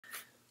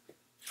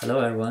Hello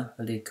everyone,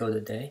 Leetcode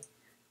today.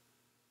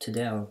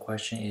 Today our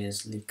question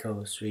is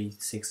Leetcode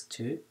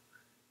 362,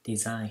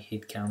 Design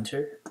Heat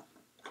Counter.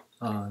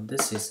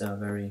 This is a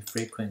very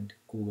frequent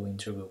Google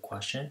interview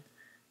question.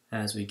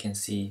 As we can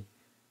see,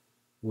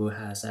 Google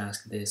has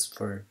asked this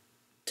for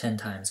 10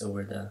 times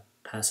over the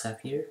past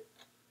half year.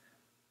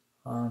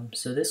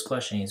 So this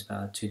question is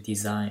about to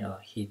design a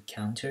heat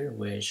counter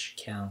which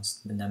counts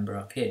the number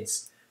of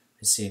hits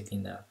received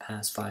in the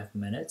past 5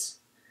 minutes,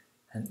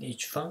 and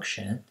each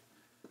function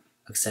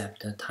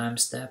accept a time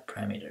step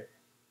parameter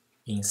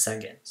in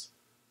seconds,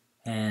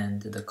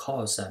 and the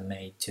calls are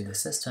made to the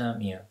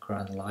system in a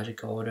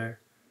chronological order,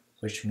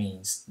 which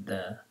means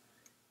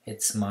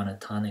it's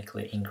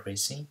monotonically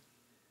increasing.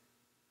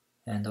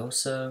 And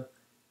also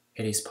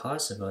it is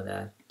possible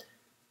that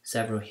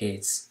several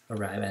hits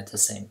arrive at the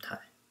same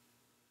time,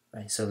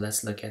 right? So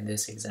let's look at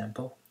this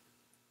example.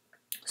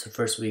 So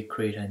first we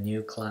create a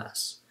new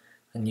class,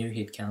 a new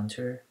hit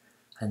counter,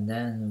 and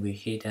then we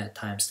hit at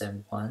time step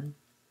 1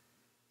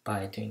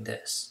 by doing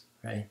this,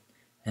 right?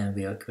 And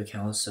we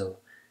can also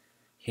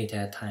hit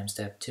at time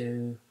step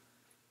 2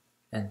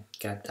 and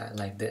get that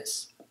like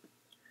this.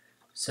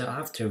 So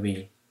after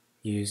we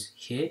use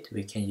hit,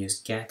 we can use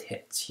get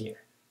hits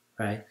here,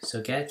 right? So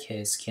get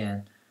hits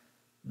can,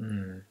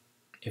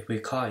 if we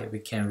call it, we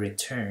can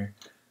return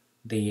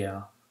the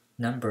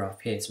number of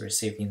hits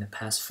received in the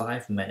past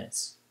 5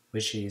 minutes,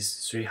 which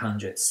is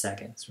 300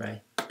 seconds,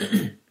 right?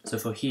 So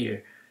for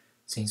here,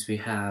 since we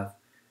have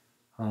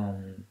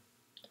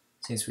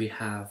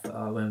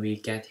when we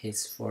get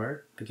hits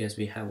 4, because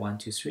we have 1,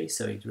 2, 3,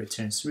 so it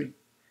returns 3,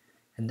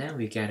 and then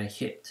we get a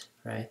hit,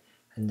 right?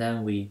 And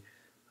then we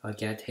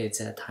get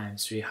hits at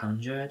times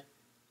 300,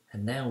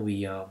 and then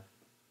we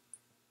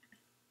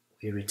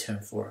return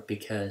 4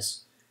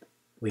 because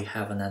we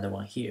have another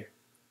one here,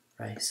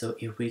 right? So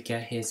if we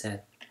get hits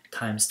at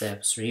time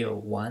step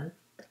 301,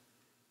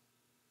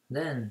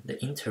 then the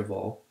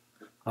interval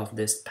of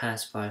this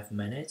past 5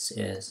 minutes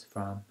is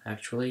from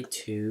actually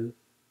 2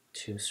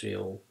 to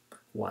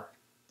 301,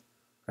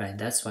 right?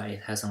 That's why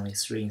it has only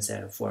 3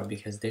 instead of 4,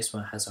 because this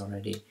one has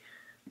already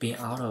been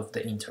out of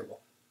the interval.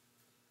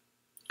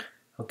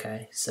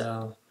 Okay,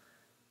 so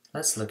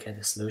let's look at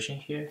the solution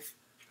here.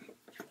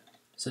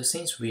 So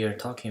since we are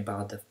talking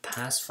about the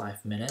past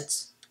 5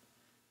 minutes,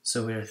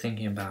 so we are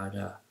thinking about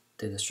a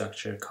data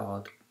structure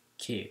called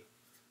queue,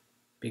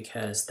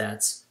 because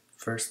that's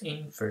first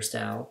in, first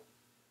out,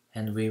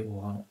 and we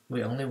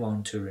only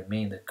want to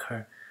remain the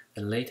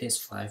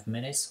latest 5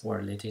 minutes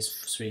or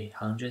latest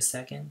 300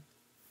 seconds,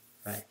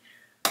 right?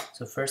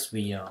 So first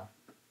we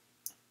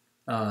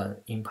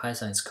in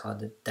Python it's called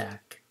the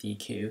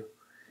deq,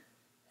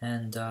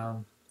 and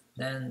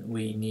then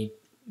we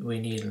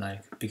need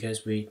like,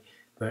 because we're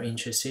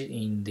interested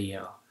in the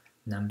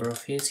number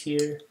of hits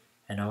here,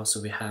 and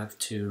also we have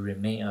to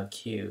remain a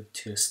queue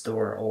to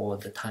store all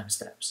the time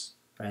steps,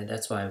 right?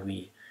 That's why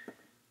we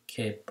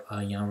keep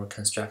in our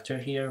constructor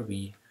here,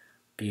 we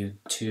build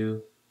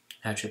 2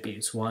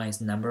 attributes. One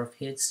is number of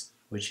hits,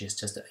 which is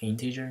just an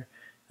integer,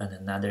 and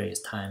another is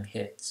time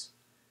hits,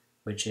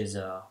 which is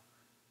a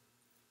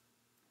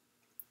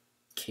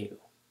queue.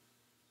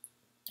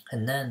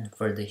 And then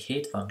for the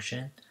hit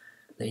function,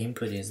 the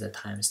input is the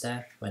time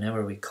step.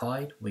 Whenever we call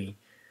it, we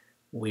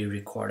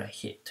record a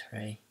hit,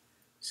 right?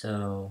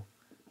 So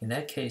in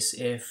that case,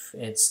 if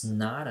it's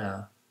not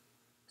a,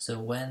 so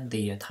when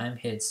the time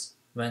hits,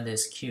 when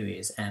this queue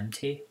is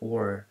empty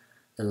or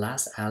the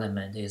last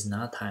element is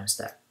not time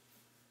step,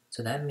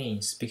 so that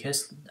means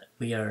because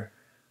we are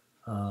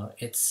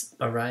it's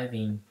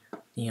arriving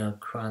in a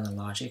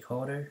chronological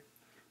order,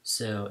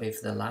 so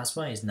if the last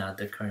one is not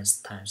the current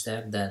time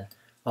step, then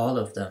all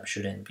of them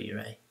shouldn't be,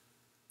 right?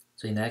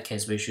 So in that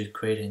case, we should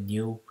create a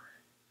new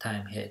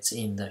time hits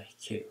in the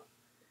queue.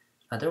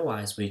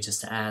 Otherwise, we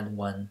just add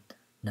one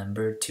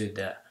number to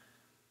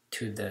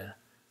the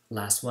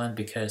last one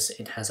because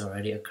it has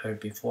already occurred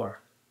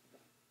before.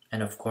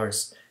 And of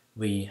course,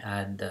 we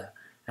add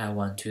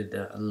one to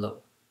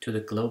the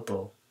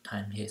global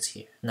time hits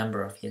here,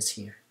 number of hits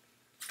here.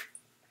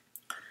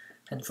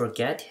 And for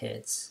get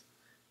hits,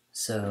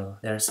 so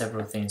there are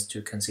several things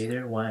to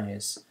consider. One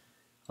is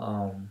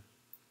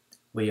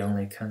we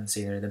only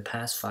consider the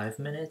past 5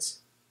 minutes,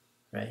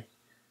 right?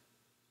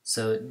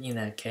 So in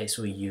that case,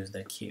 we use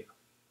the queue,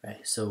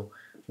 right? So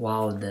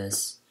while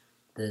this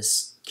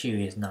queue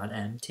is not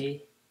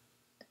empty,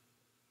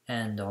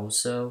 and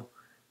also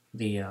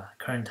the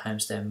current time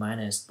step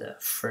minus the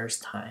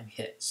first time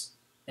hits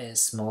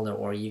is smaller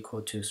or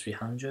equal to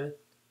 300,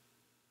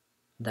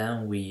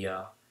 then we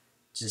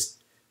just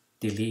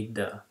delete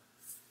the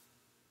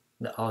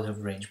out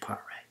of range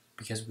part, right?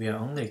 Because we are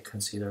only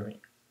considering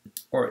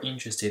or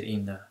interested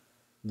in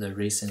the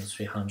recent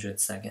 300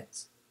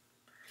 seconds.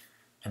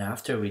 And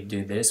after we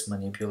do this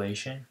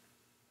manipulation,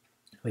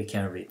 we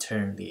can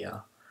return the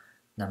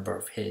number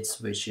of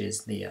hits, which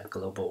is the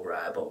global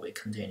variable we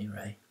continue,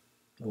 right?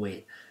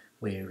 We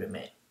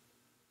remain.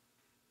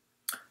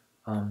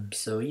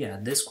 So yeah,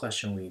 this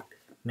question we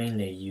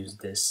mainly use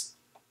this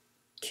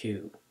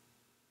queue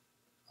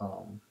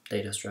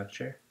data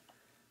structure,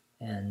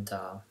 and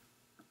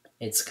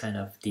it's kind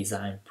of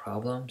design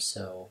problem,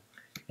 so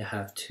you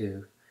have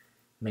to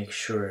make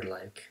sure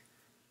like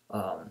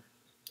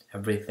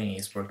everything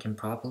is working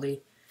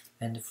properly.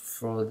 And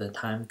for the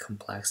time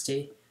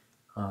complexity,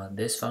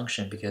 this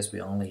function, because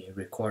we only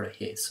record a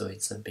hit, so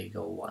it's a big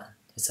O1,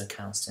 it's a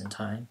constant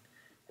time.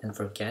 And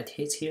for get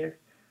hits here,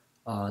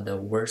 the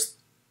worst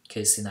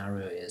case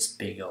scenario is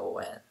big O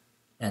n,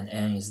 and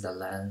n is the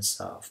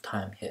length of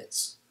time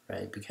hits,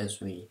 right?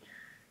 Because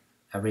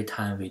every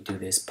time we do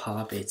this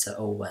pop, it's a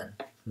O1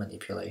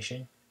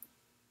 manipulation.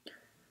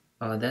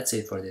 That's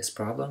it for this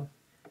problem.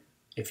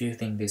 If you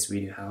think this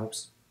video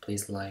helps,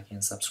 please like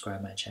and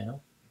subscribe my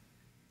channel.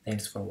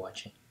 Thanks for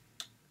watching.